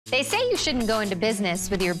They say you shouldn't go into business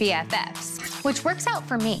with your BFFs, which works out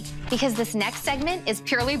for me because this next segment is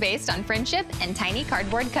purely based on friendship and tiny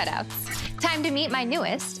cardboard cutouts. Time to meet my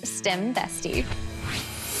newest STEM bestie.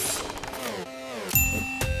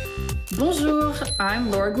 Bonjour,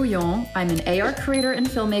 I'm Laura Gouillon. I'm an AR creator and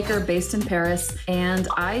filmmaker based in Paris, and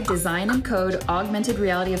I design and code augmented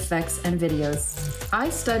reality effects and videos. I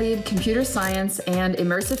studied computer science and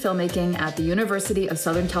immersive filmmaking at the University of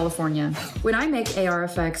Southern California. When I make AR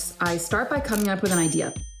effects, I start by coming up with an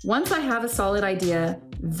idea. Once I have a solid idea,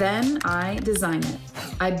 then I design it.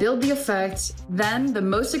 I build the effect, then the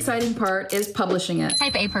most exciting part is publishing it.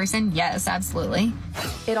 Type A person, yes, absolutely.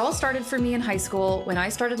 It all started for me in high school when I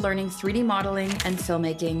started learning 3D modeling and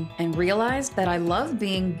filmmaking and realized that I love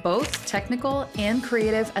being both technical and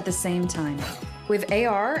creative at the same time. With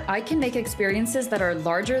AR, I can make experiences that are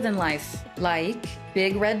larger than life, like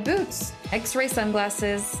big red boots, X-ray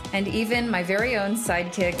sunglasses, and even my very own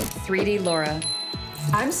sidekick, 3D Laura.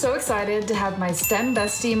 I'm so excited to have my STEM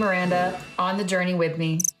bestie Miranda on the journey with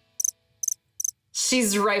me.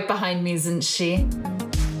 She's right behind me, isn't she?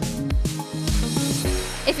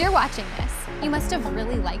 If you're watching this, you must have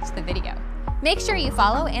really liked the video. Make sure you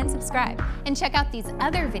follow and subscribe, and check out these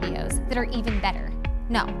other videos that are even better.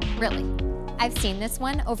 No, really. I've seen this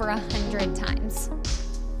one over 100 times.